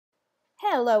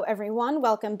Hello everyone,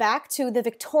 welcome back to the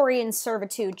Victorian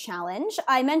Servitude challenge.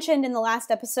 I mentioned in the last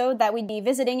episode that we'd be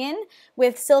visiting in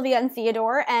with Sylvia and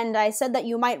Theodore, and I said that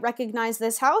you might recognize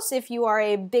this house if you are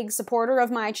a big supporter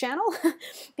of my channel,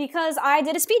 because I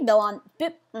did a speed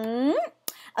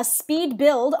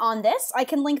build on this. I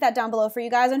can link that down below for you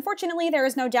guys. Unfortunately, there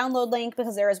is no download link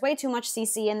because there is way too much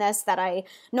CC in this that I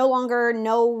no longer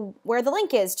know where the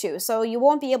link is to, so you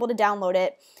won't be able to download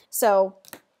it. So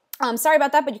sorry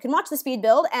about that, but you can watch the speed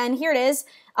build, and here it is.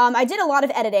 I did a lot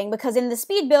of editing because in the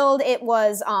speed build, it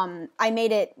was, I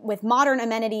made it with modern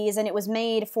amenities, and it was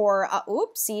made for,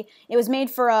 it was made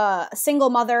for a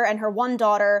single mother and her one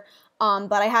daughter,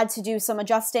 but I had to do some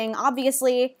adjusting,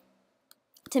 obviously,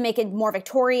 to make it more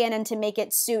Victorian and to make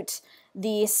it suit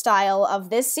the style of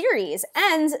this series.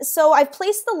 And so I've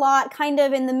placed the lot kind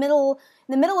of in the middle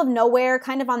of nowhere,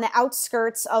 kind of on the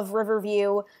outskirts of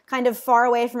Riverview, kind of far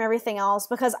away from everything else,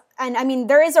 because, and I mean,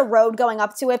 there is a road going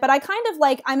up to it, but I kind of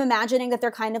like, I'm imagining that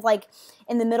they're kind of like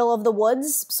in the middle of the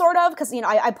woods, sort of, because, you know,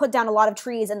 I put down a lot of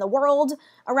trees in the world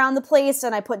around the place,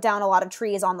 and I put down a lot of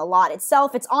trees on the lot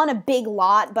itself. It's on a big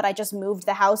lot, but I just moved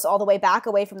the house all the way back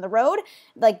away from the road.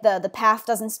 Like, the path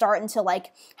doesn't start until,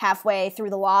 like, halfway through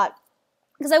the lot,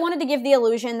 because I wanted to give the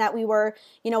illusion that we were,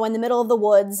 you know, in the middle of the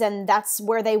woods, and that's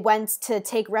where they went to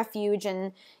take refuge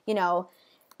and, you know,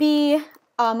 be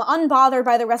unbothered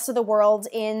by the rest of the world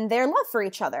in their love for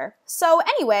each other. So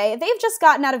anyway, they've just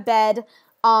gotten out of bed,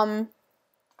 and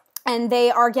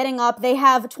they are getting up. They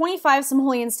have 25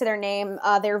 simoleons to their name.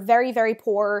 They're very, very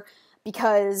poor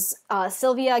because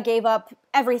Sylvia gave up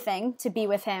everything to be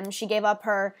with him. She gave up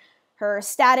her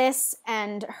status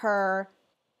and her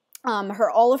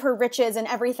all of her riches and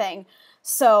everything.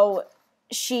 So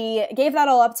she gave that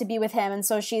all up to be with him, and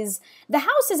so the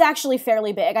house is actually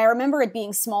fairly big. I remember it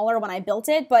being smaller when I built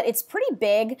it, but it's pretty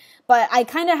big, but I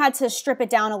kind of had to strip it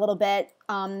down a little bit.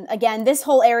 Again, this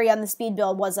whole area on the speed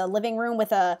build was a living room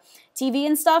with a TV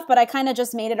and stuff, but I kind of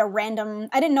just made it a random,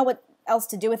 I didn't know what else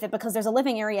to do with it because there's a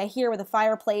living area here with a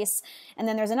fireplace, and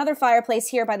then there's another fireplace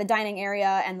here by the dining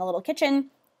area and the little kitchen.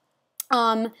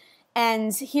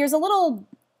 And here's a little,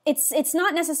 it's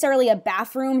not necessarily a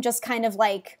bathroom, just kind of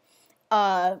like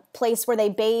a place where they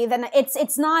bathe, and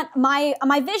it's not,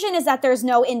 my vision is that there's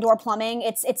no indoor plumbing.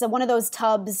 It's one of those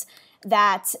tubs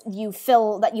that you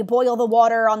boil the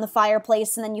water on the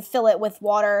fireplace and then you fill it with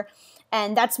water,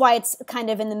 and that's why it's kind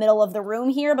of in the middle of the room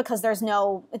here, because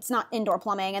it's not indoor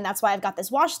plumbing, and that's why I've got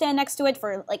this washstand next to it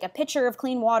for like a pitcher of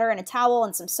clean water and a towel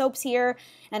and some soaps here,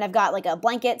 and I've got like a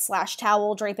blanket /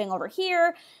 towel draping over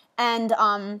here,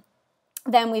 and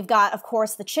then we've got, of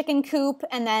course, the chicken coop,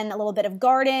 and then a little bit of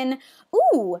garden.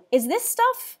 Ooh, is this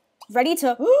stuff ready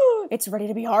to, it's ready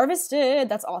to be harvested.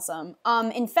 That's awesome.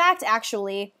 In fact,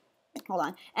 actually, hold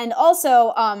on. And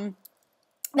also,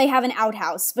 they have an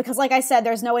outhouse, because like I said,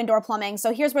 there's no indoor plumbing.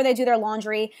 So here's where they do their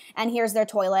laundry, and here's their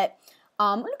toilet.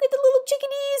 Look at the little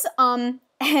chickadees.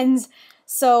 And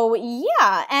so,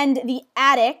 yeah, and the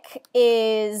attic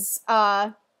is,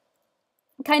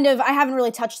 kind of, I haven't really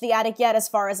touched the attic yet as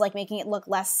far as like making it look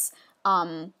less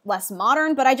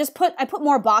modern, but I put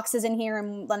more boxes in here,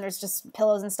 and then there's just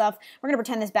pillows and stuff. We're gonna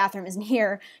pretend this bathroom isn't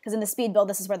here, because in the speed build,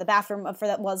 this is where the bathroom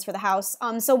was for the house.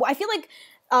 So I feel like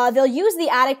they'll use the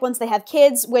attic once they have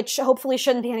kids, which hopefully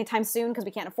shouldn't be anytime soon because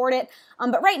we can't afford it.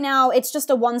 But right now, it's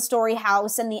just a one-story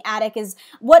house, and the attic is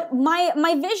what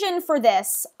my vision for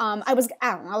this. I was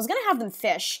gonna have them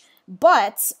fish,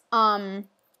 but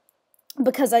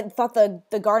because I thought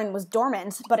the garden was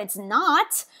dormant, but it's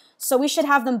not. So we should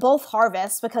have them both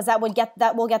harvest, because that will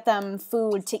get them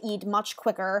food to eat much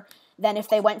quicker than if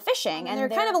they went fishing. And they're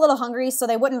kind of a little hungry, so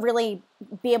they wouldn't really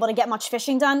be able to get much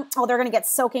fishing done. Oh, they're going to get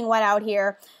soaking wet out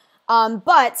here.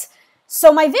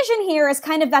 So my vision here is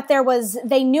kind of that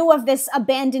they knew of this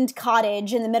abandoned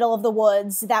cottage in the middle of the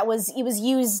woods it was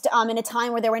used in a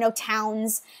time where there were no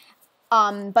towns.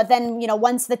 But then, you know,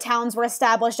 once the towns were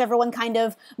established, everyone kind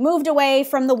of moved away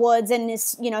from the woods and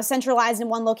is, you know, centralized in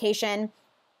one location.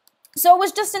 So it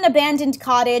was just an abandoned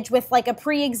cottage with like a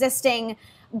pre-existing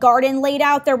garden laid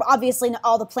out there. Obviously,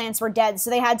 all the plants were dead, so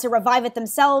they had to revive it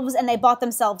themselves, and they bought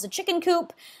themselves a chicken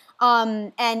coop,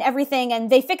 and everything, and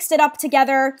they fixed it up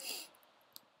together.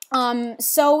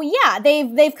 So yeah,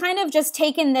 they've kind of just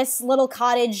taken this little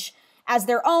cottage as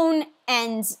their own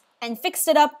and fixed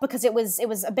it up because it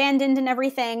was abandoned and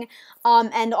everything,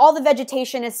 and all the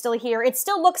vegetation is still here. It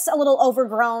still looks a little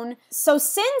overgrown. So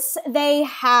since they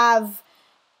have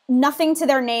nothing to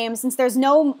their name, since there's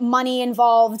no money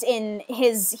involved in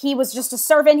he was just a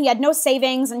servant, he had no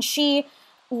savings, and she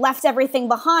left everything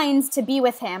behind to be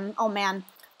with him. Oh man,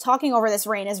 talking over this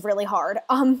rain is really hard.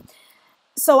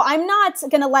 So I'm not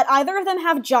going to let either of them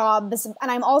have jobs, and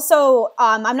I'm also,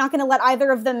 I'm not going to let either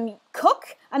of them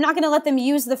cook. I'm not going to let them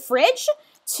use the fridge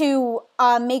to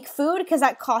make food because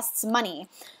that costs money.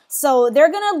 So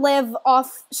they're going to live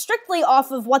strictly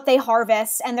off of what they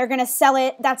harvest, and they're going to sell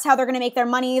it. That's how they're going to make their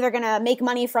money. They're going to make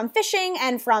money from fishing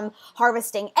and from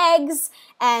harvesting eggs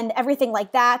and everything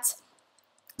like that.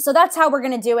 So that's how we're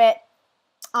going to do it.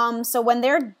 So when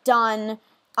they're done,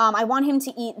 I want him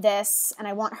to eat this, and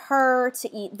I want her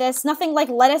to eat this. Nothing like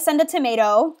lettuce and a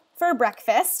tomato for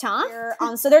breakfast,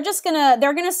 huh? So they're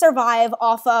gonna survive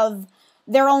off of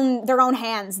their own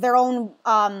hands, their own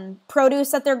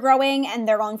produce that they're growing, and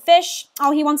their own fish.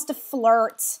 Oh, he wants to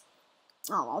flirt.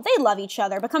 Oh, they love each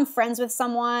other. Become friends with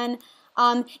someone.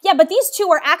 Yeah, but these two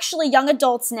are actually young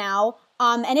adults now.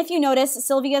 And if you notice,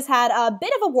 Sylvia's had a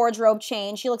bit of a wardrobe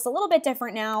change. She looks a little bit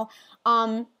different now.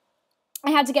 I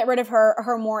had to get rid of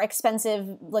her more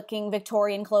expensive looking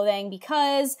Victorian clothing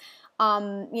because,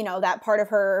 you know, that part of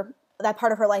her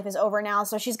life is over now.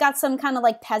 So she's got some kind of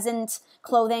like peasant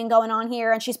clothing going on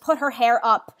here, and she's put her hair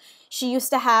up. She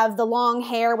used to have the long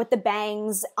hair with the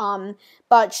bangs,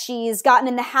 but she's gotten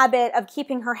in the habit of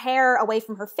keeping her hair away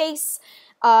from her face,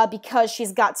 because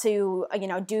she's got to, you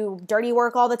know, do dirty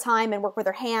work all the time and work with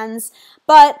her hands.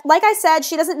 But like I said,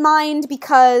 she doesn't mind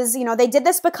because, you know, they did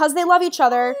this because they love each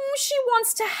other. She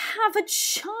wants to have a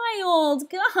child,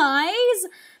 guys.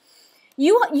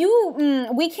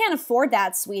 We can't afford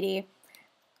that, sweetie.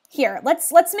 Here,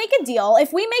 let's make a deal.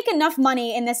 If we make enough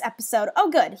money in this episode, oh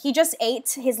good, he just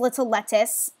ate his little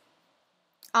lettuce.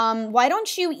 Why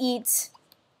don't you eat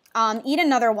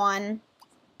another one?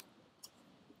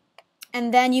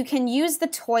 And then you can use the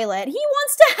toilet. He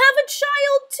wants to have a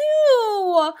child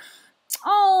too!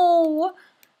 Oh,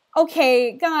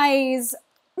 okay, guys.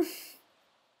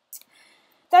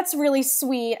 That's really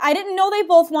sweet. I didn't know they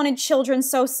both wanted children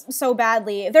so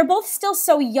badly. They're both still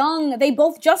so young. They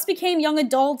both just became young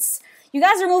adults. You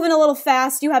guys are moving a little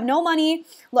fast. You have no money.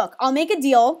 Look, I'll make a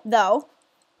deal, though.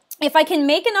 If I can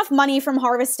make enough money from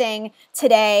harvesting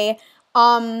today,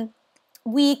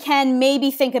 we can maybe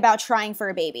think about trying for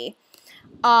a baby.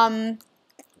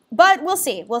 But we'll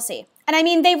see. We'll see. And I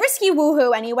mean, they risky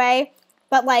woohoo anyway,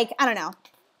 but like, I don't know.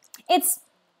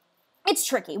 It's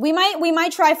tricky. We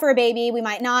might try for a baby. We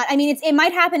might not. I mean, it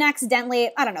might happen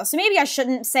accidentally. I don't know. So maybe I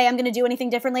shouldn't say I'm going to do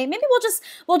anything differently. Maybe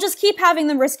we'll just keep having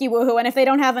them risky woohoo. And if they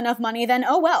don't have enough money, then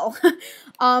oh well.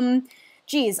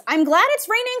 Geez, I'm glad it's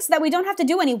raining so that we don't have to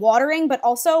do any watering, but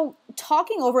also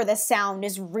talking over this sound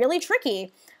is really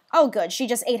tricky. Oh, good. She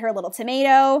just ate her little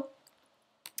tomato.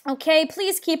 Okay,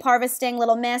 please keep harvesting,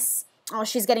 little miss. Oh,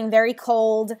 she's getting very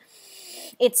cold.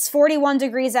 It's 41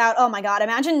 degrees out. Oh my God,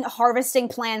 imagine harvesting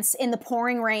plants in the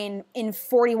pouring rain in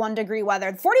 41 degree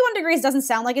weather. 41 degrees doesn't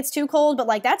sound like it's too cold, but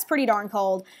like that's pretty darn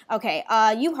cold. Okay,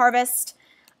 you harvest.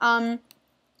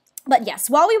 But yes,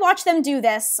 while we watch them do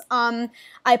this, I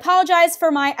apologize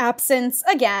for my absence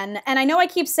again. And I know I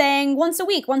keep saying once a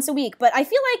week, but I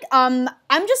feel like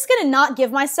I'm just gonna not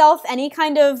give myself any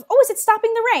kind of, oh, is it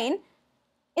stopping the rain?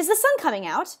 Is the sun coming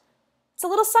out? It's a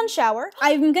little sun shower.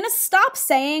 I'm gonna stop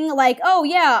saying like, oh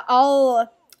yeah,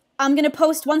 I'm gonna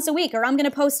post once a week, or I'm gonna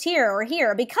post here or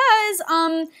here, because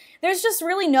there's just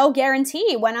really no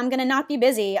guarantee when I'm gonna not be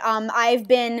busy. I've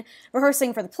been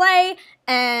rehearsing for the play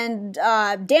and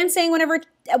dancing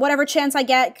whatever chance I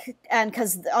get, and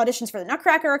because the auditions for the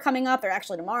Nutcracker are coming up, they're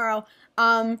actually tomorrow.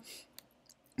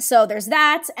 So there's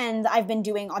that, and I've been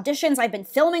doing auditions. I've been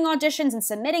filming auditions and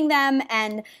submitting them,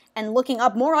 and looking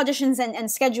up more auditions and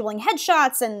scheduling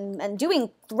headshots and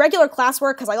doing regular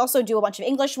classwork, because I also do a bunch of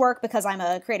English work because I'm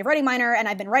a creative writing minor, and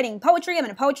I've been writing poetry. I'm in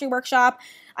a poetry workshop.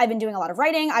 I've been doing a lot of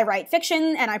writing. I write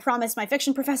fiction, and I promised my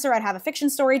fiction professor I'd have a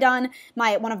fiction story done.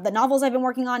 One of the novels I've been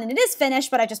working on, and it is finished,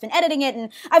 but I've just been editing it,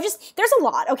 and there's a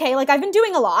lot, okay? Like, I've been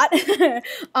doing a lot.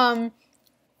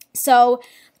 So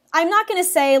I'm not going to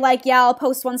say like, yeah, I'll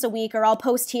post once a week or I'll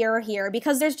post here or here,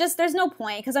 because there's no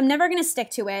point, because I'm never going to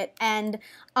stick to it. And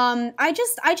I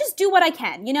just do what I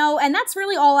can, you know, and that's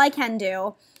really all I can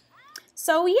do.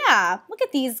 So yeah, look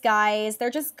at these guys. They're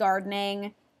just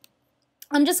gardening.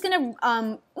 I'm just going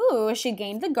to, ooh, she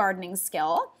gained the gardening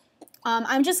skill.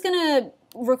 I'm just going to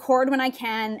record when I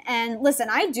can. And listen,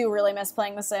 I do really miss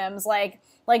playing The Sims, like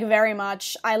very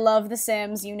much. I love The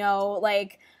Sims, you know,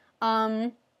 like,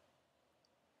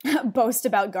 boast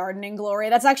about gardening glory.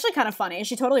 That's actually kind of funny.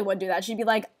 She totally would do that. She'd be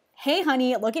like, hey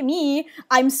honey, look at me.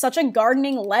 I'm such a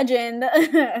gardening legend.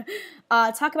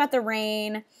 Talk about the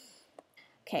rain.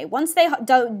 Okay, once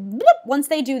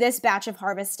they do this batch of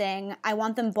harvesting, I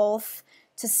want them both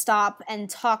to stop and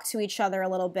talk to each other a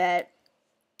little bit,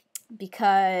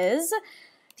 because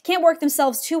can't work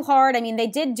themselves too hard. I mean, they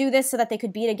did do this so that they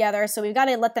could be together, so we've got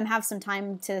to let them have some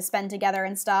time to spend together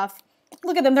and stuff.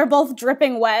 Look at them, they're both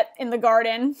dripping wet in the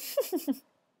garden.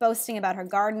 Boasting about her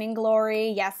gardening glory.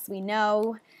 Yes, we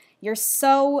know. You're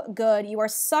so good. You are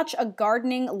such a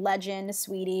gardening legend,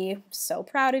 sweetie. So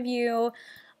proud of you.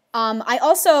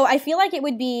 I feel like it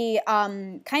would be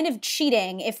kind of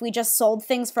cheating if we just sold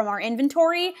things from our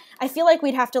inventory. I feel like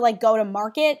we'd have to like go to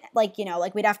market, like, you know,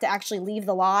 like we'd have to actually leave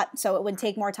the lot, so it would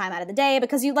take more time out of the day,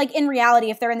 because you like in reality,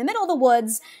 if they're in the middle of the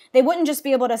woods, they wouldn't just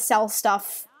be able to sell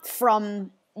stuff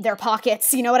from their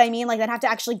pockets, you know what I mean? Like they'd have to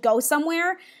actually go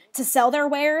somewhere to sell their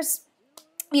wares,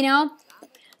 you know?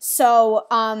 So,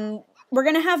 we're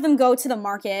going to have them go to the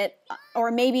market,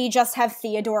 or maybe just have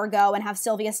Theodore go and have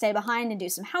Sylvia stay behind and do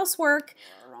some housework.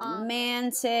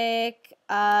 Romantic,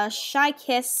 shy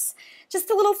kiss, just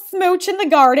a little smooch in the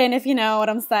garden, if you know what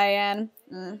I'm saying.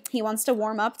 He wants to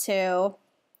warm up too.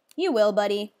 You will,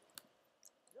 buddy.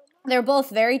 They're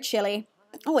both very chilly.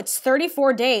 Oh, it's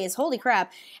 34 days. Holy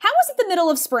crap. How is it the middle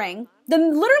of spring?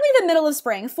 Literally the middle of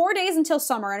spring. 4 days until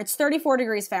summer, and it's 34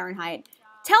 degrees Fahrenheit.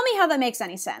 Tell me how that makes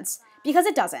any sense. Because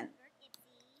it doesn't.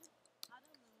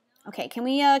 Okay, can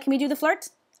we do the flirt?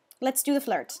 Let's do the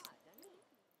flirt.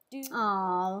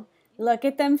 Oh, look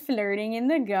at them flirting in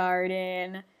the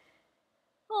garden.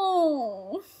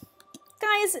 Oh,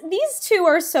 guys, these two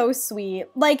are so sweet.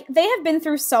 Like, they have been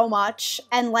through so much,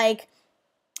 and like,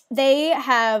 they've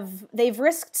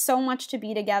risked so much to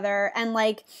be together, and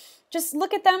like, just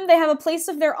look at them. They have a place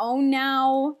of their own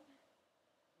now.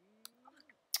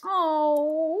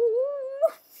 Oh.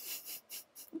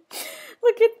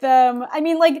 Look at them. I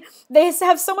mean, like, they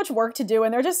have so much work to do,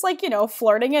 and they're just, like, you know,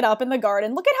 flirting it up in the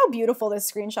garden. Look at how beautiful this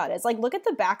screenshot is. Like, look at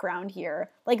the background here.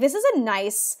 Like, this is a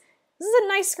nice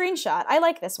screenshot. I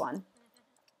like this one.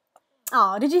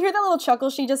 Oh, did you hear that little chuckle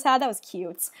she just had? That was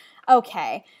cute.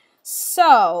 Okay,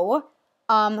 so,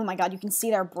 oh my god, you can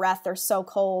see their breath. They're so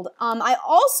cold. I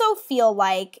also feel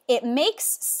like it makes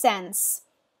sense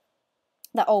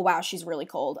that, oh wow, she's really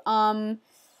cold.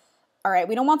 All right,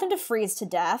 we don't want them to freeze to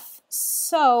death,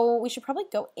 so we should probably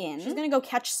go in. She's gonna go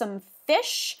catch some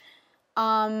fish.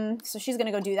 So she's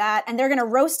gonna go do that, and they're gonna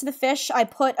roast the fish. I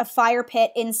put a fire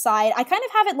pit inside. I kind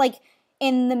of have it like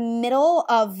in the middle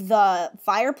of the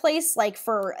fireplace, like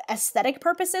for aesthetic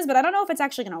purposes, but I don't know if it's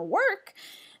actually gonna work.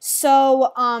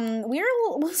 So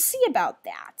we'll see about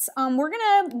that.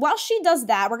 While she does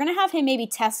that, we're gonna have him maybe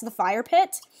test the fire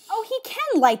pit. Oh, he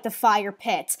can light the fire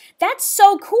pit. That's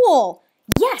so cool.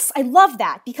 Yes, I love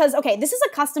that, because, okay, this is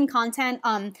a custom content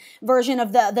version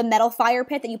of the metal fire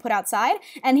pit that you put outside,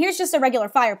 and here's just a regular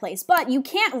fireplace, but you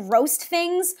can't roast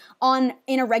things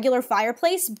in a regular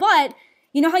fireplace, but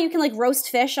you know how you can, like, roast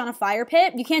fish on a fire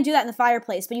pit? You can't do that in the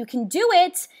fireplace, but you can do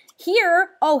it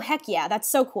here. Oh, heck yeah, that's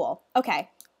so cool. Okay.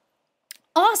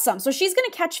 Awesome, so she's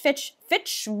gonna catch fish,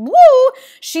 woo!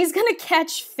 She's gonna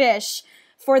catch fish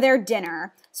for their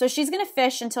dinner. So she's gonna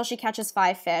fish until she catches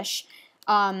 5 fish.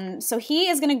 So he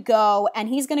is going to go, and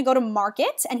he's going to go to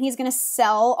market, and he's going to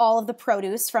sell all of the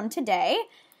produce from today.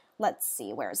 Let's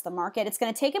see, where's the market? It's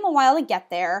going to take him a while to get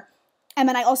there. And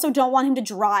then I also don't want him to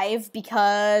drive,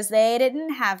 because they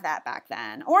didn't have that back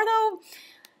then. Or though,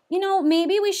 you know,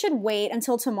 maybe we should wait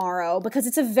until tomorrow, because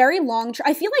it's a very long trip.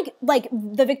 I feel like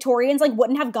the Victorians like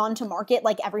wouldn't have gone to market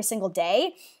like every single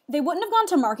day. They wouldn't have gone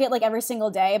to market like every single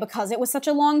day because it was such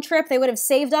a long trip. They would have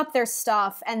saved up their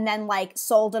stuff and then like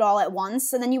sold it all at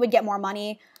once, and then you would get more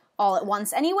money all at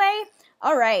once anyway.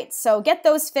 All right, so get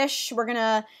those fish. We're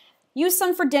gonna use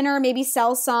some for dinner, maybe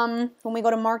sell some when we go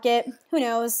to market. Who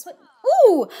knows?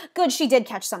 Ooh, good, she did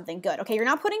catch something. Good. Okay, you're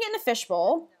not putting it in a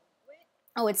fishbowl.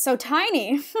 Oh, it's so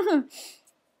tiny.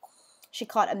 She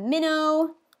caught a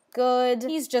minnow. Good.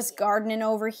 He's just gardening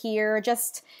over here,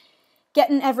 just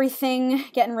getting everything,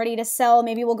 getting ready to sell.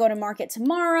 Maybe we'll go to market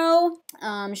tomorrow.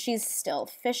 She's still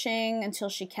fishing until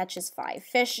she catches 5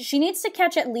 fish. She needs to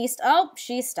catch at least, oh,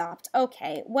 she stopped.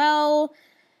 Okay, well,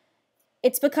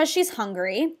 it's because she's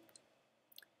hungry.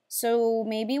 So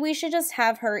maybe we should just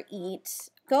have her eat.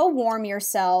 Go warm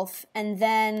yourself, and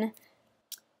then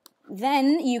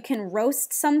you can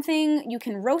roast something. You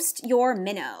can roast your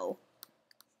minnow.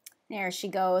 There she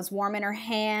goes, warming her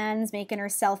hands, making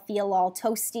herself feel all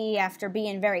toasty after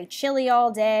being very chilly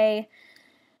all day.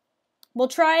 We'll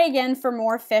try again for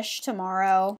more fish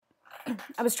tomorrow.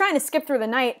 I was trying to skip through the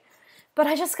night, but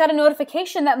I just got a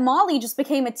notification that Molly just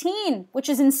became a teen, which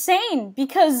is insane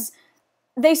because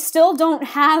they still don't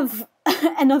have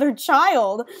another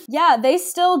child. Yeah, they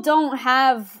still don't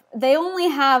have, they only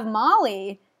have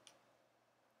Molly.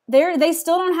 They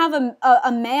still don't have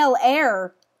a male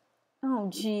heir. Oh,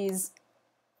 geez.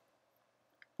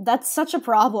 That's such a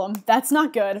problem. That's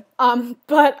not good.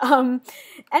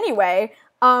 Anyway,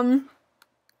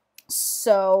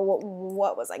 so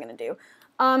what was I gonna do?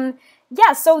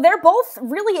 Yeah, so they're both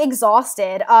really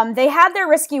exhausted. They had their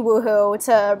risky woohoo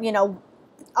to, you know,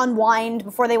 unwind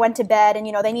before they went to bed, and,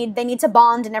 you know, they need to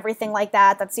bond and everything like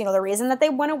that. That's, you know, the reason that they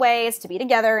went away is to be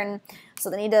together, and so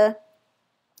they need to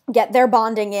get their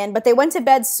bonding in. But they went to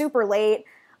bed super late,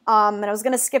 and I was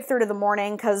gonna skip through to the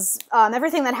morning because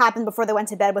everything that happened before they went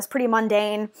to bed was pretty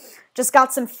mundane. Just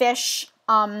got some fish,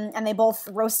 and they both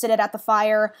roasted it at the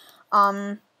fire.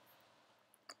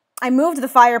 I moved the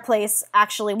fireplace,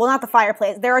 actually. Well, not the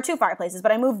fireplace. There are two fireplaces,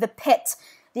 but I moved the pit,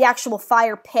 the actual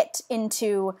fire pit,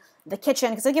 into the kitchen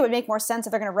because I think it would make more sense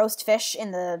if they're going to roast fish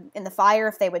in the fire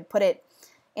if they would put it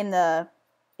in the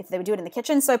if they would do it in the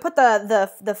kitchen. So I put the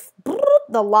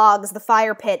logs, the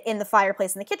fire pit, in the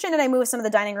fireplace in the kitchen, and I moved some of the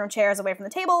dining room chairs away from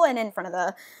the table and in front of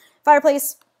the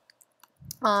fireplace.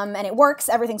 And it works.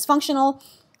 Everything's functional.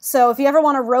 So if you ever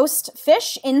want to roast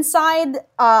fish inside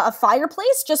a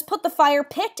fireplace, just put the fire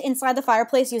pit inside the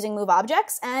fireplace using Move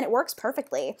Objects, and it works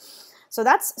perfectly. So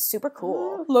that's super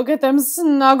cool. Look at them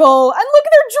snuggle, and look,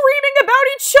 they're dreaming about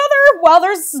each other while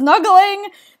they're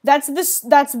snuggling. That's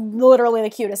literally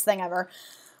the cutest thing ever.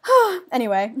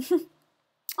 Anyway.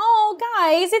 Oh,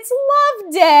 guys, it's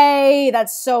Love Day.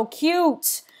 That's so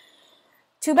cute.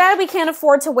 Too bad we can't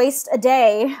afford to waste a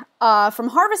day from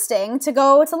harvesting to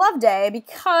go to Love Day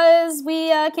because we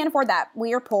can't afford that.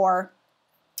 We are poor.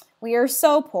 We are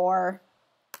so poor.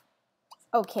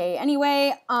 Okay,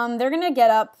 anyway, they're gonna get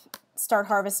up, start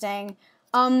harvesting.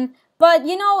 But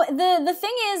you know, the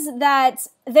thing is that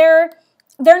they're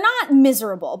not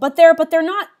miserable, but they're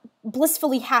not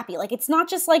blissfully happy. Like, it's not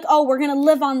just like, oh, we're gonna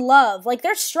live on love. Like,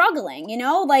 they're struggling, you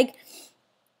know? Like,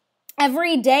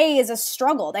 every day is a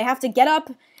struggle. They have to get up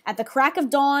at the crack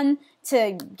of dawn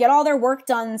to get all their work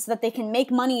done so that they can make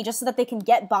money, just so that they can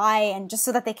get by, and just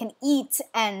so that they can eat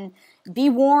and be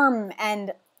warm.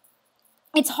 And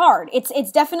it's hard.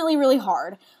 It's definitely really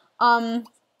hard.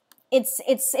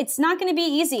 It's not going to be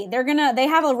easy. They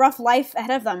have a rough life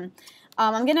ahead of them.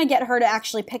 I'm going to get her to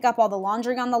actually pick up all the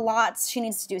laundry on the lots. She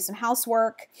needs to do some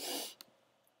housework.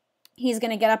 He's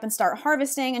going to get up and start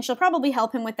harvesting, and she'll probably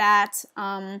help him with that.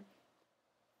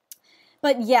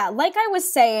 But yeah, like I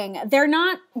was saying, they're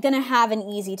not going to have an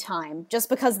easy time just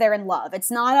because they're in love.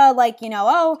 It's not a, like, you know,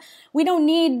 oh, we don't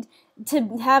need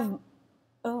to have,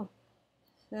 oh,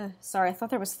 sorry, I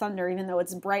thought there was thunder even though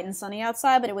it's bright and sunny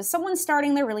outside, but it was someone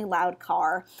starting their really loud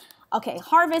car. Okay,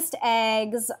 harvest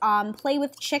eggs, play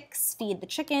with chicks, feed the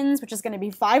chickens, which is going to be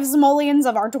 5 simoleons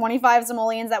of our 25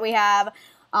 simoleons that we have.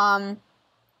 And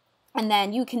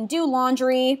then you can do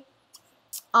laundry,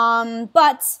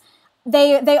 but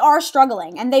they are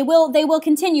struggling, and they will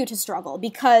continue to struggle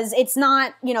because it's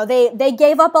not, you know, they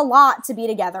gave up a lot to be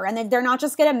together, and they're not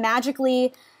just going to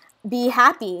magically be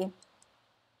happy.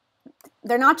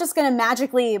 They're not just going to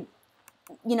magically,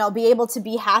 you know, be able to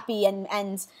be happy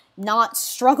and not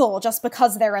struggle just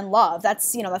because they're in love.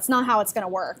 That's, you know, that's not how it's going to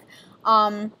work.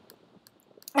 And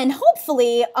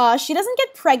hopefully, she doesn't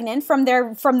get pregnant from their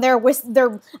every time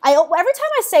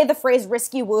I say the phrase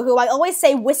risky woohoo, I always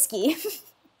say whiskey,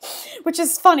 which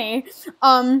is funny.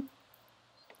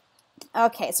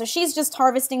 Okay, so she's just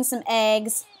harvesting some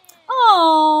eggs.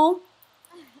 Oh,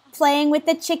 playing with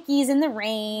the chickies in the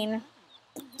rain.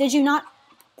 Did you not?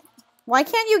 Why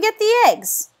can't you get the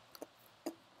eggs?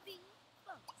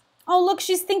 Oh, look,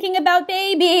 she's thinking about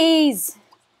babies.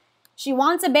 She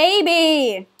wants a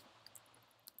baby.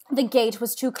 The gate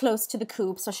was too close to the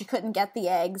coop, so she couldn't get the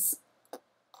eggs.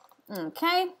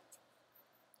 Okay.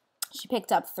 She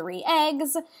picked up 3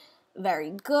 eggs.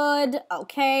 Very good.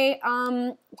 Okay,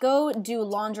 go do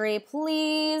laundry,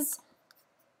 please.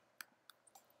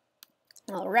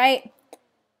 All right.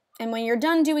 And when you're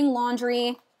done doing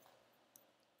laundry,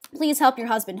 please help your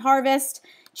husband harvest.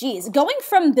 Geez, going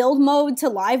from build mode to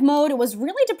live mode was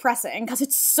really depressing because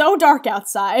it's so dark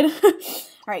outside. All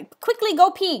right, quickly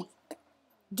go pee.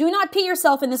 Do not pee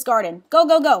yourself in this garden. Go,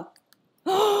 go, go.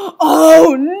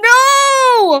 Oh,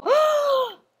 no!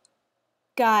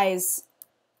 Guys,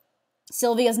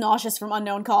 Sylvia's nauseous from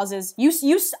unknown causes.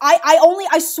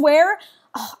 I swear,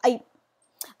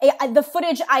 the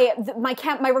footage,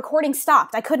 my recording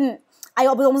stopped. I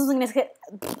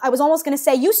was almost gonna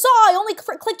say, you saw, I only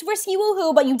clicked risky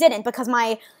woohoo, but you didn't because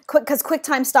because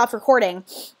QuickTime stopped recording,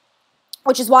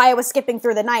 which is why I was skipping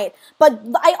through the night. But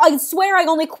I swear I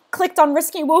only clicked on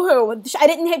risky woohoo. I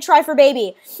didn't hit try for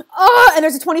baby. And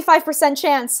there's a 25%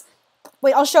 chance.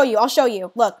 Wait, I'll show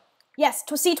you. Look. Yes,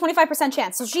 see, 25%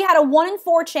 chance. So she had a 1 in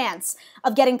 4 chance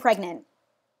of getting pregnant.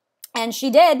 And she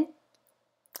did.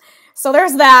 So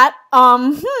there's that.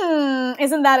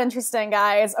 Isn't that interesting,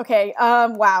 guys? Okay,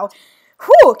 wow.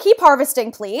 Whew, keep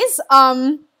harvesting, please.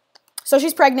 So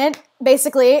she's pregnant,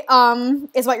 basically,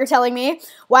 is what you're telling me.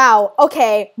 Wow,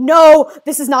 okay, no,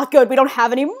 this is not good. We don't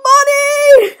have any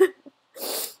money!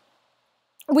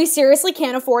 We seriously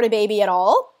can't afford a baby at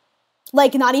all?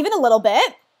 Like, not even a little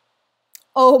bit?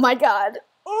 Oh my god.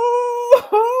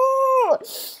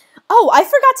 Oh, I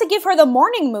forgot to give her the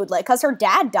morning moodlet because her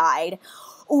dad died.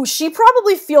 Oh, she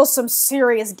probably feels some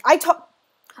serious...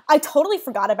 I totally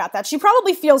forgot about that. She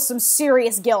probably feels some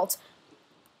serious guilt.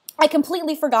 I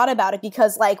completely forgot about it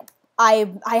because, like,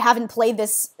 I haven't played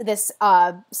this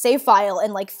save file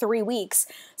in, like, 3 weeks.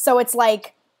 So it's,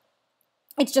 like,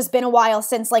 it's just been a while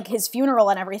since, like, his funeral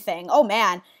and everything. Oh,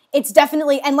 man. It's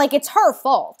definitely... And, like, it's her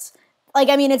fault. Like,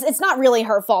 I mean, it's not really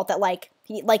her fault that, like,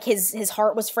 his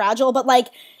heart was fragile, but, like,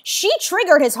 she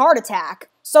triggered his heart attack.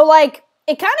 So, like,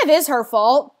 it kind of is her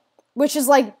fault, which is,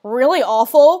 like, really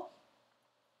awful.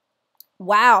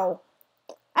 Wow.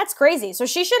 That's crazy. So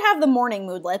she should have the morning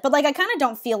moodlet, but, like, I kind of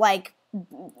don't feel like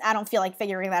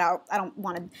figuring that out. I don't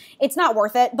want to, it's not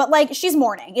worth it, but, like, she's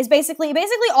mourning. Is basically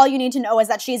all you need to know is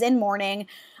that she's in mourning.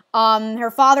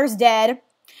 Her father's dead.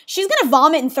 She's gonna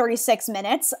vomit in 36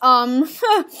 minutes.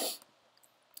 I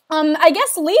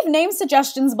guess leave name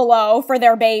suggestions below for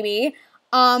their baby.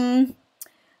 You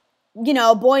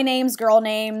know, boy names, girl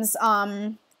names.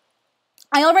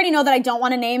 I already know that I don't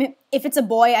want to name it. If it's a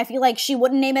boy, I feel like she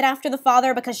wouldn't name it after the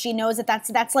father because she knows that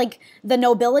that's like the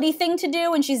nobility thing to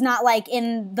do, and she's not like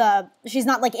in the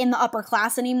upper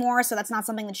class anymore, so that's not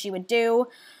something that she would do.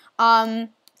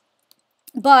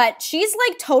 But she's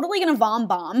like totally gonna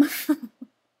bomb.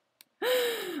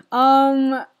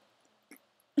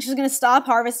 She's gonna stop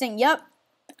harvesting. Yep.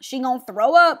 She gonna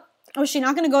throw up. Oh, is she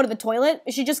not gonna go to the toilet?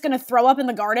 Is she just gonna throw up in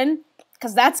the garden?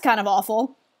 Because that's kind of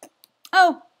awful.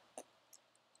 Oh.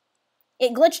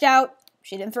 It glitched out.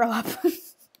 She didn't throw up.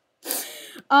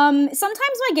 Sometimes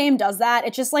my game does that.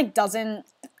 It just, like, doesn't...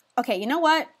 Okay, you know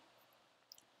what?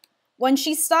 When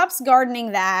she stops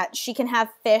gardening that, she can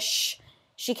have fish.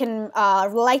 She can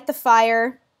light the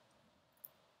fire.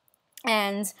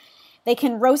 And they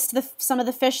can roast some of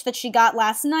the fish that she got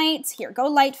last night. Here, go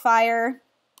light fire.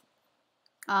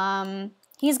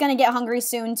 He's gonna get hungry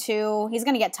soon, too. He's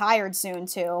gonna get tired soon,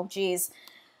 too. Jeez.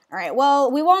 All right, well,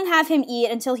 we won't have him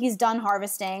eat until he's done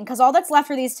harvesting, because all that's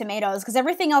left are these tomatoes, because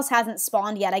everything else hasn't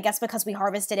spawned yet, I guess because we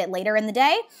harvested it later in the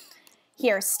day.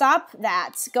 Here, stop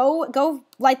that. Go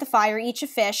light the fire, eat your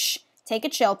fish, take a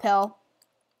chill pill.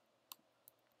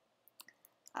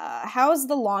 How's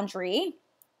the laundry?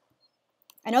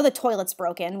 I know the toilet's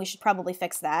broken. We should probably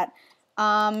fix that.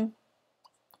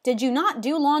 Did you not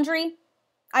do laundry?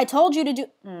 I told you to do...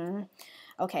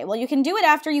 Okay, well, you can do it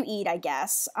after you eat, I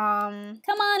guess. Come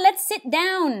on, let's sit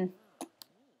down.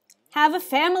 Have a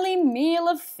family meal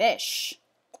of fish.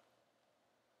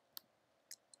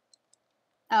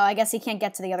 Oh, I guess he can't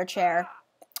get to the other chair.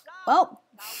 Well,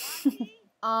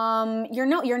 you're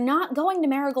not going to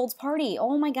Marigold's party.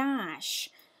 Oh my gosh.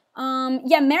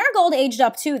 Yeah, Marigold aged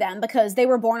up too then because they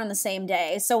were born on the same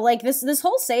day. So, like, this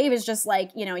whole save is just, like,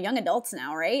 you know, young adults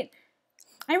now, right?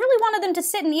 I really wanted them to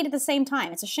sit and eat at the same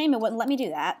time. It's a shame it wouldn't let me do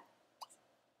that.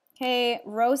 Okay,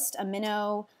 roast a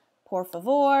minnow, por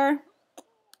favor.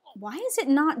 Why is it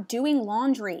not doing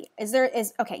laundry?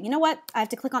 Okay, you know what? I have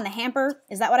to click on the hamper.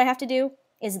 Is that what I have to do?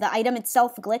 Is the item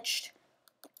itself glitched?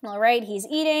 All right, he's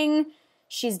eating.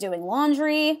 She's doing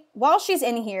laundry. While she's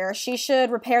in here, she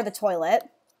should repair the toilet.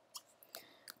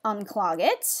 Unclog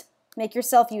it. Make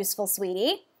yourself useful,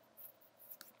 sweetie.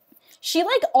 She,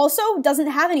 like, also doesn't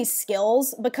have any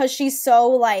skills because she's so,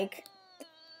 like,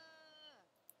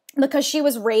 because she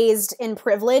was raised in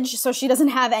privilege, so she doesn't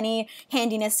have any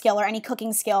handiness skill or any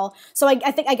cooking skill. So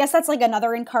I guess that's, like,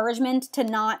 another encouragement to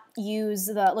not use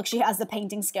look, she has the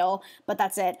painting skill, but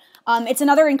that's it. It's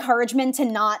another encouragement to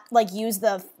not, like, use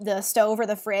the stove or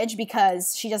the fridge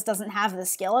because she just doesn't have the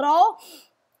skill at all.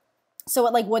 So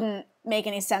it, like, wouldn't make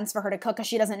any sense for her to cook because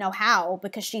she doesn't know how,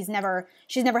 because she's never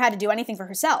had to do anything for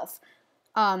herself.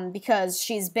 Because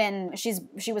she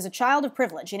was a child of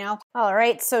privilege, you know? All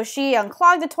right, so she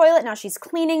unclogged the toilet, now she's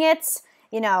cleaning it,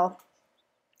 you know,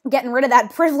 getting rid of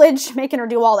that privilege, making her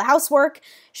do all the housework.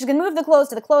 She's gonna move the clothes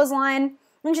to the clothesline,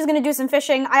 then she's gonna do some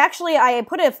fishing. I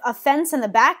put a fence in the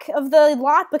back of the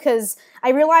lot because I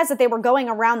realized that they were going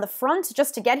around the front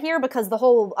just to get here because the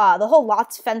whole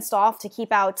lot's fenced off to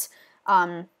keep out,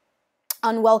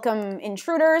 unwelcome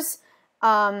intruders.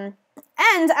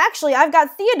 And actually, I've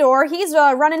got Theodore. He's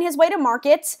running his way to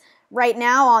market right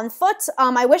now on foot.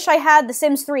 I wish I had the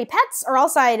Sims 3 pets, or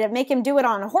else I'd make him do it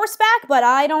on horseback, but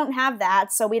I don't have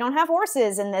that, so we don't have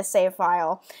horses in this save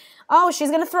file. Oh, she's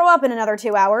gonna throw up in another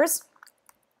 2 hours.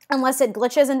 Unless it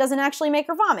glitches and doesn't actually make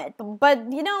her vomit. But,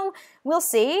 you know, we'll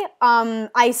see.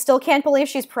 I still can't believe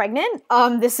she's pregnant.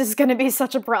 This is gonna be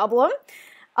such a problem.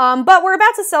 But we're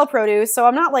about to sell produce, so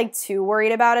I'm not, like, too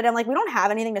worried about it. And, like, we don't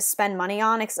have anything to spend money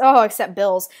on, except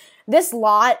bills. This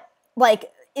lot,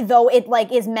 like, though it,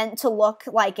 like, is meant to look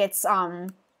like it's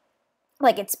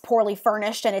poorly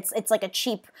furnished and it's like a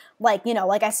cheap, like, you know,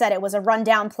 like I said, it was a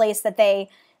rundown place that it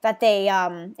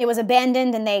was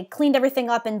abandoned and they cleaned everything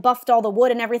up and buffed all the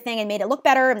wood and everything and made it look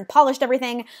better and polished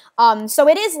everything. So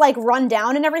it is, like, run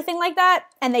down and everything like that,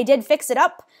 and they did fix it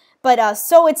up. But,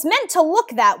 so it's meant to look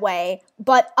that way,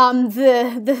 but,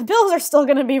 the bills are still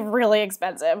gonna be really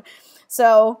expensive.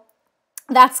 So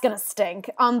that's gonna stink.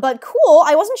 But cool,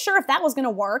 I wasn't sure if that was gonna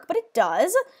work, but it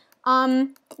does.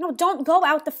 No, don't go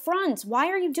out the front. Why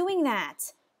are you doing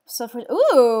that? So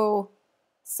ooh,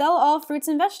 sell all fruits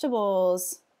and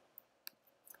vegetables.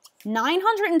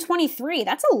 923,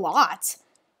 that's a lot.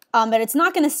 But it's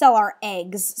not gonna sell our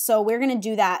eggs, so we're gonna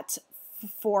do that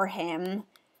for him.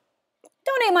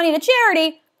 Donate money to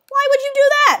charity? Why would you do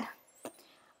that?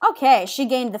 Okay, she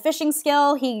gained the fishing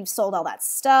skill. He sold all that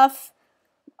stuff.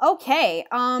 Okay,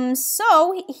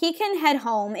 so he can head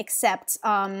home, except,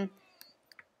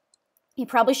 he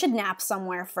probably should nap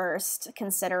somewhere first,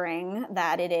 considering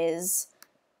that it is...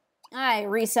 I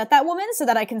reset that woman so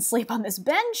that I can sleep on this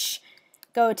bench.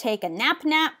 Go take a nap.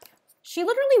 She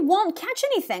literally won't catch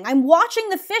anything. I'm watching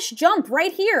the fish jump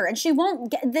right here, and she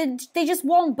won't get... They just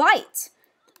won't bite.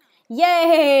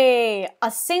 Yay! A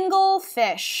single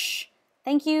fish.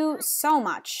 Thank you so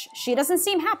much. She doesn't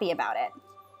seem happy about it.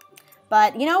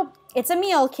 But, you know, it's a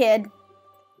meal, kid.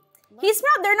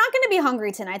 They're not going to be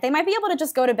hungry tonight. They might be able to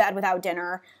just go to bed without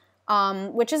dinner,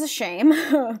 which is a shame.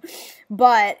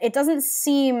 But it doesn't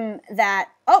seem that...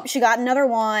 Oh, she got another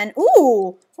one.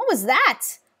 Ooh, what was that?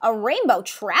 A rainbow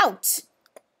trout.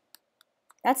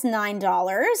 That's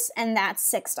 $9, and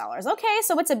that's $6. Okay,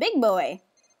 so it's a big boy.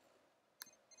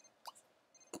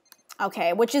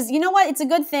 Okay, which is, you know what? It's a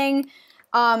good thing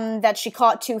that she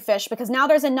caught 2 fish, because now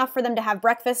there's enough for them to have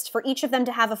breakfast, for each of them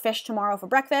to have a fish tomorrow for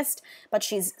breakfast. But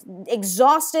she's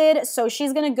exhausted, so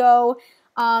she's gonna go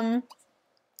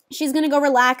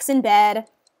relax in bed,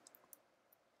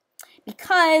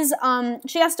 because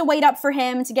she has to wait up for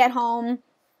him to get home.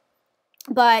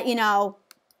 But, you know,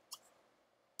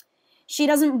 she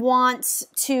doesn't want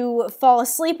to fall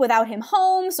asleep without him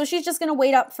home, so she's just gonna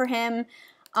wait up for him.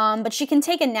 But she can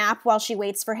take a nap while she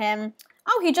waits for him.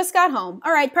 Oh, he just got home.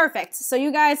 All right, perfect. So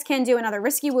you guys can do another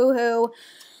risky woohoo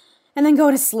and then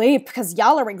go to sleep because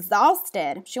y'all are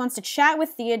exhausted. She wants to chat with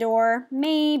Theodore.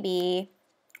 Maybe.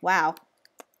 Wow.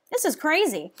 This is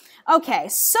crazy. Okay,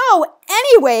 so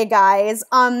anyway, guys,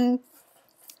 now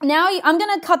I'm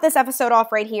going to cut this episode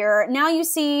off right here. Now you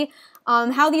see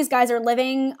how these guys are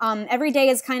living. Every day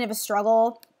is kind of a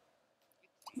struggle.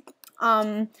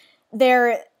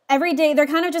 Every day, they're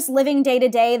kind of just living day to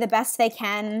day the best they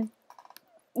can,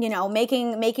 you know,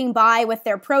 making by with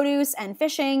their produce and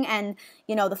fishing and,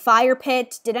 you know, the fire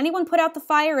pit. Did anyone put out the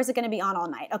fire, or is it going to be on all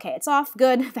night? Okay, it's off.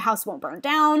 Good. The house won't burn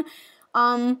down.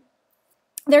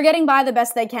 They're getting by the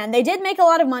best they can. They did make a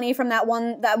lot of money from that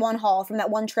one haul, from that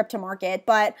one trip to market,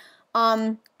 but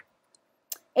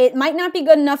it might not be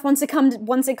good enough once it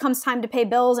comes time to pay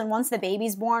bills, and once the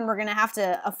baby's born, we're going to have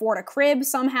to afford a crib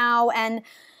somehow, and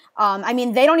I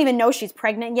mean, they don't even know she's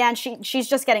pregnant yet. She's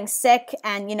just getting sick,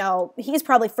 and, you know, he's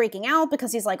probably freaking out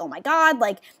because he's like, oh my God,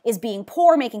 like, is being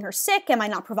poor making her sick? Am I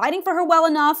not providing for her well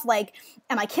enough? Like,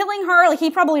 am I killing her? Like,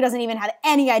 he probably doesn't even have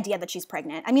any idea that she's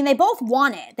pregnant. I mean, they both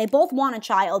want it. They both want a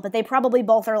child, but they probably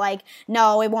both are like,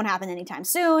 no, it won't happen anytime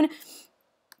soon.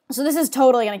 So this is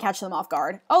totally going to catch them off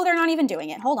guard. Oh, they're not even doing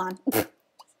it. Hold on.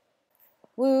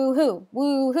 Woohoo,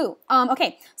 woohoo.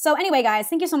 Okay, so anyway, guys,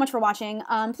 thank you so much for watching.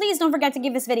 Please don't forget to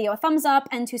give this video a thumbs up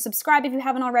and to subscribe if you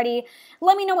haven't already.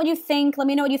 Let me know what you think. Let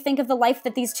me know what you think of the life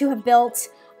that these two have built.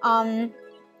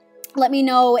 Let me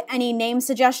know any name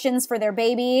suggestions for their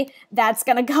baby that's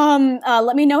gonna come.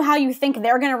 Let me know how you think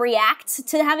they're gonna react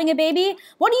to having a baby.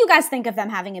 What do you guys think of them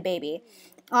having a baby?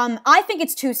 I think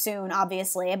it's too soon,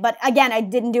 obviously, but again, I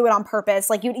didn't do it on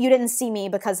purpose. Like, you didn't see me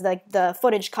because the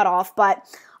footage cut off, but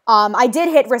I did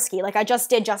hit risky, like I just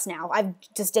did just now. I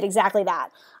just did exactly that.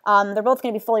 They're both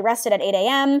going to be fully rested at 8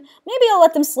 a.m. Maybe I'll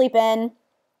let them sleep in.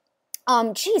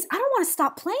 Geez, I don't want to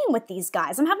stop playing with these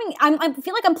guys. I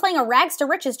feel like I'm playing a rags to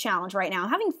riches challenge right now. I'm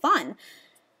having fun.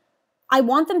 I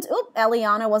want them to, oop,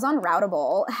 Eliana was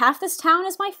unroutable. Half this town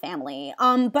is my family.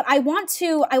 But I want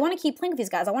to keep playing with these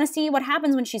guys. I want to see what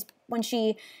happens when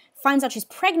she finds out she's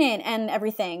pregnant and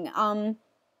everything.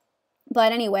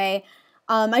 But anyway,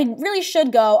 I really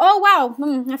should go. Oh, wow,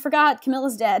 I forgot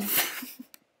Camilla's dead.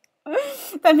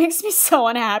 That makes me so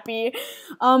unhappy.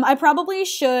 I probably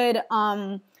should,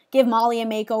 give Molly a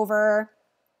makeover.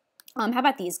 How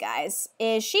about these guys?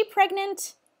 Is she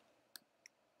pregnant?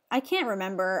 I can't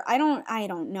remember. I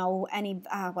don't know any,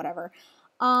 whatever.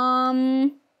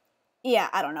 Yeah,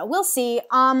 I don't know. We'll see.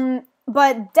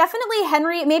 But definitely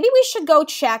Henry, maybe we should go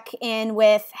check in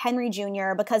with Henry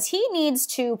Jr. because he needs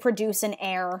to produce an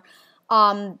heir.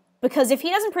 Because if he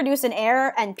doesn't produce an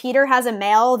heir and Peter has a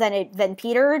male, then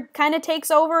Peter kind of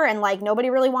takes over, and like nobody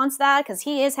really wants that because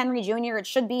he is Henry Jr. It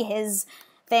should be his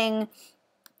thing.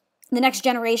 The next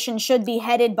generation should be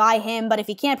headed by him, but if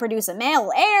he can't produce a male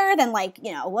heir, then like,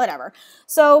 you know, whatever.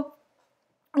 So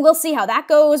we'll see how that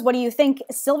goes. What do you think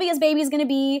Sylvia's baby is going to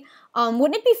be?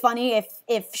 Wouldn't it be funny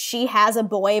if she has a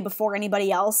boy before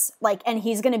anybody else, like, and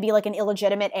he's going to be like an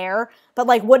illegitimate heir? But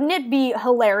like, wouldn't it be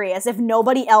hilarious if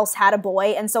nobody else had a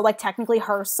boy, and so like technically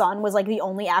her son was like the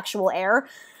only actual heir?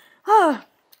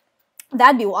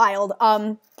 That'd be wild.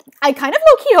 I kind of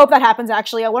low-key hope that happens,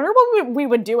 actually. I wonder what we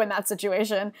would do in that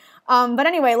situation. But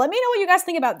anyway, let me know what you guys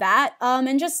think about that.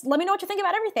 And just let me know what you think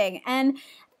about everything. And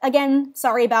again,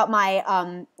 sorry about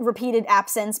my repeated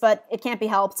absence, but it can't be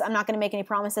helped. I'm not going to make any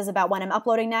promises about when I'm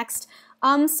uploading next.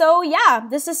 So yeah,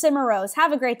 this is SimmerRose.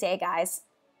 Have a great day, guys.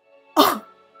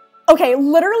 Okay,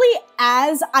 literally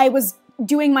as I was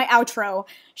doing my outro,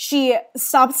 she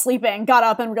stopped sleeping, got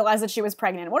up, and realized that she was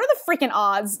pregnant. What are the freaking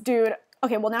odds, dude?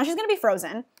 Okay, well, now she's gonna be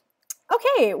frozen.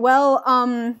 Okay, well,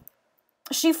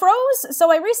 she froze,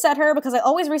 so I reset her because I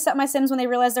always reset my Sims when they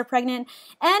realize they're pregnant,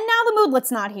 and now the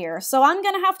moodlet's not here, so I'm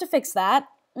gonna have to fix that.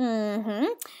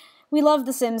 We love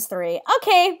The Sims 3.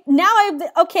 Okay, now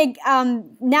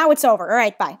now it's over. All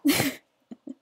right, bye.